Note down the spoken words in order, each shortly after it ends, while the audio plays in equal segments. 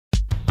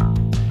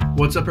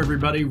What's up,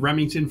 everybody?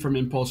 Remington from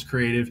Impulse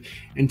Creative,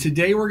 and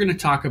today we're going to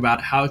talk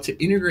about how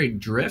to integrate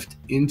Drift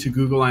into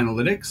Google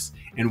Analytics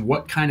and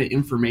what kind of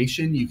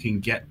information you can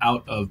get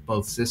out of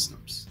both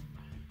systems.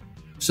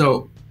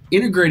 So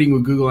integrating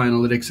with Google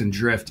Analytics and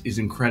Drift is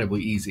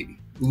incredibly easy.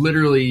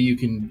 Literally, you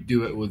can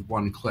do it with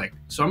one click.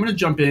 So I'm going to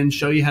jump in,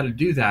 show you how to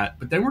do that,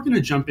 but then we're going to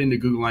jump into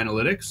Google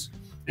Analytics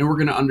and we're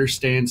going to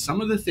understand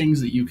some of the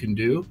things that you can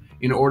do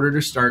in order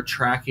to start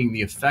tracking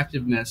the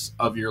effectiveness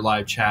of your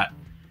live chat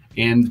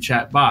and the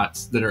chat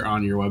bots that are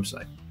on your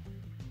website.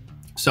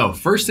 So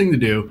first thing to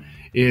do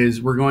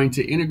is we're going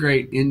to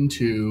integrate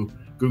into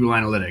Google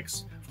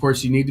Analytics. Of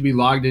course, you need to be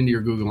logged into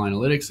your Google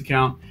Analytics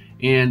account,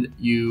 and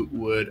you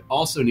would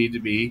also need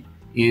to be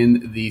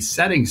in the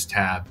settings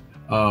tab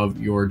of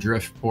your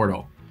Drift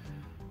portal.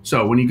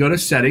 So when you go to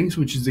settings,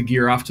 which is the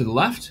gear off to the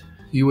left,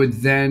 you would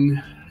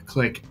then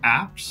click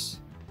apps.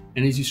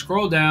 And as you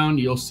scroll down,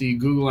 you'll see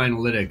Google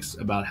Analytics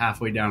about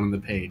halfway down on the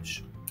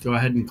page. Go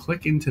ahead and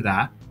click into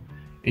that,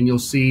 and you'll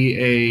see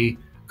a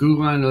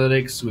Google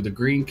Analytics with a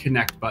green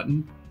connect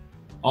button.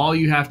 All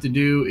you have to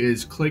do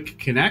is click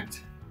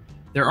connect.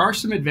 There are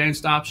some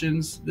advanced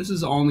options. This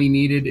is only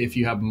needed if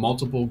you have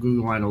multiple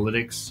Google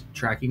Analytics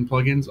tracking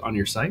plugins on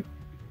your site.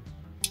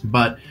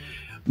 But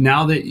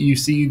now that you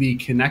see the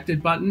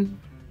connected button,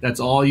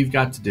 that's all you've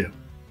got to do.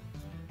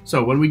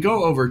 So when we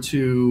go over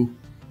to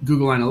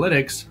Google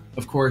Analytics,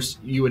 of course,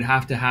 you would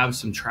have to have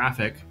some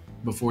traffic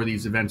before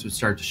these events would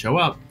start to show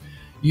up.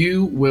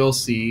 You will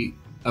see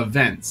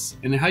events.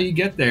 And how you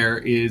get there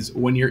is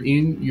when you're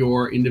in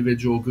your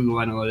individual Google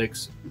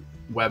Analytics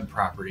web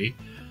property,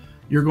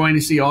 you're going to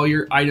see all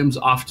your items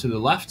off to the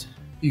left.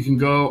 You can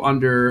go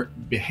under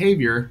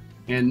behavior,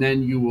 and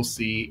then you will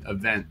see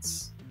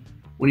events.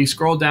 When you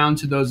scroll down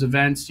to those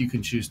events, you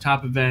can choose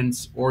top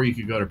events, or you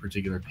could go to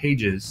particular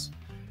pages.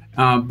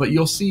 But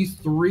you'll see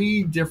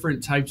three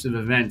different types of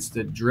events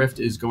that Drift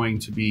is going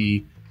to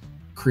be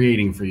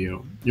creating for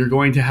you. You're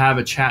going to have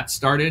a chat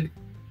started,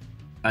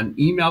 an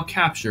email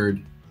captured,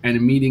 and a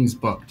meetings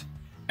booked.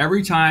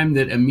 Every time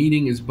that a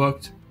meeting is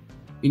booked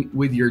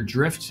with your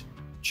Drift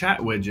chat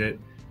widget,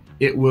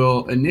 it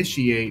will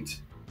initiate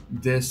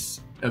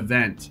this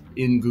event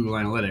in Google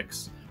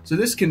Analytics. So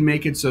this can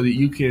make it so that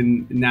you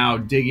can now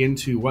dig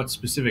into what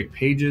specific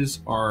pages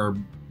are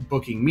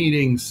booking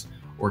meetings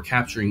or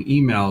capturing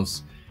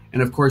emails.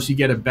 And of course, you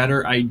get a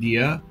better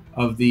idea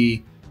of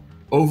the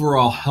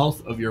overall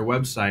health of your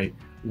website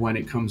when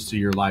it comes to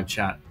your live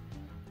chat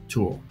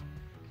tool.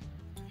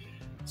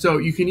 So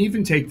you can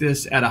even take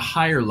this at a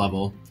higher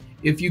level.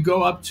 If you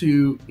go up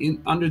to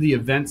under the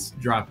events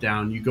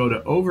dropdown, you go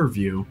to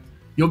overview,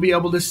 you'll be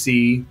able to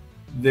see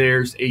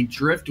there's a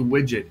Drift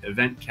widget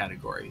event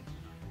category.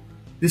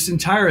 This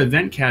entire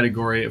event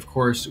category, of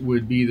course,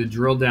 would be the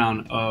drill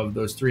down of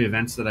those three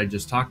events that I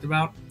just talked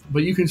about,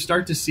 but you can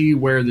start to see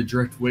where the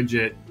Drift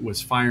widget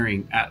was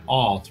firing at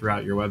all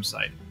throughout your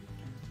website.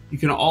 You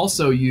can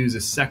also use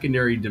a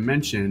secondary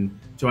dimension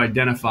to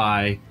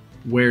identify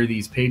where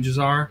these pages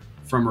are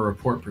from a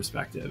report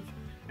perspective.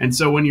 And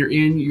so when you're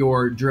in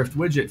your Drift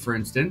widget, for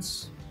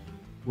instance,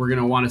 we're going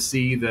to want to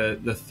see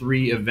the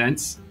three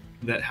events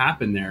that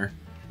happen there.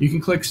 You can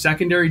click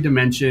secondary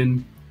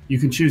dimension. You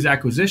can choose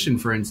acquisition,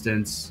 for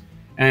instance,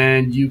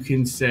 and you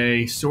can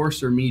say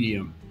source or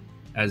medium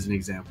as an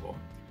example.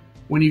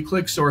 When you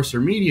click source or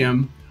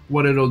medium,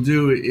 what it'll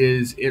do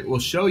is it will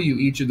show you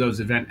each of those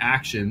event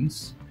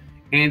actions,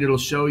 and it'll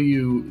show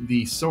you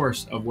the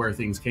source of where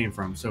things came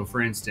from. So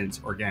for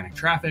instance, organic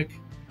traffic,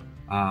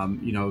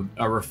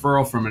 a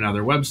referral from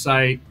another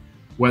website,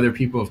 whether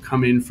people have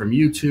come in from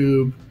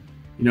YouTube,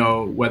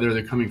 whether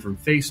they're coming from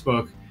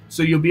Facebook.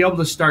 So you'll be able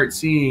to start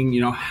seeing,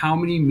 how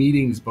many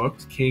meetings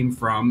booked came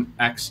from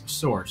X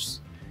source.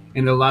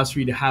 And it allows for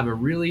you to have a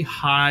really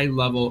high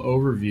level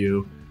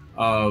overview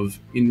of,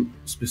 in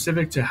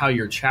specific to how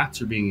your chats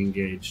are being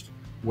engaged,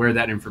 where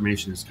that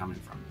information is coming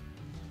from.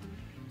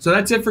 So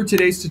that's it for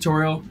today's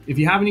tutorial. If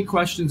you have any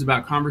questions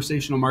about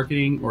conversational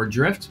marketing or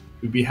Drift,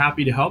 we'd be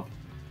happy to help.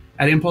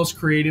 At Impulse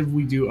Creative,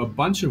 we do a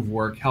bunch of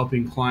work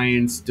helping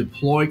clients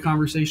deploy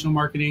conversational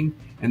marketing,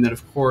 and then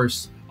of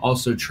course,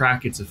 also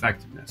track its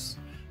effectiveness.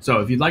 So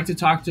if you'd like to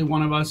talk to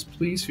one of us,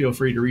 please feel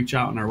free to reach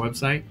out on our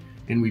website,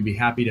 and we'd be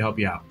happy to help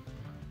you out.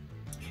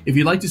 If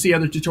you'd like to see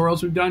other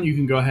tutorials we've done, you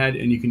can go ahead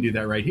and you can do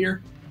that right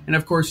here. And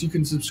of course, you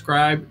can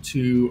subscribe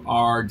to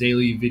our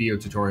daily video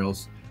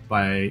tutorials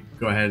by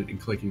go ahead and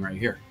clicking right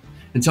here.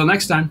 Until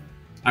next time,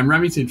 I'm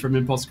Remington from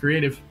Impulse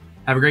Creative.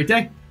 Have a great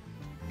day.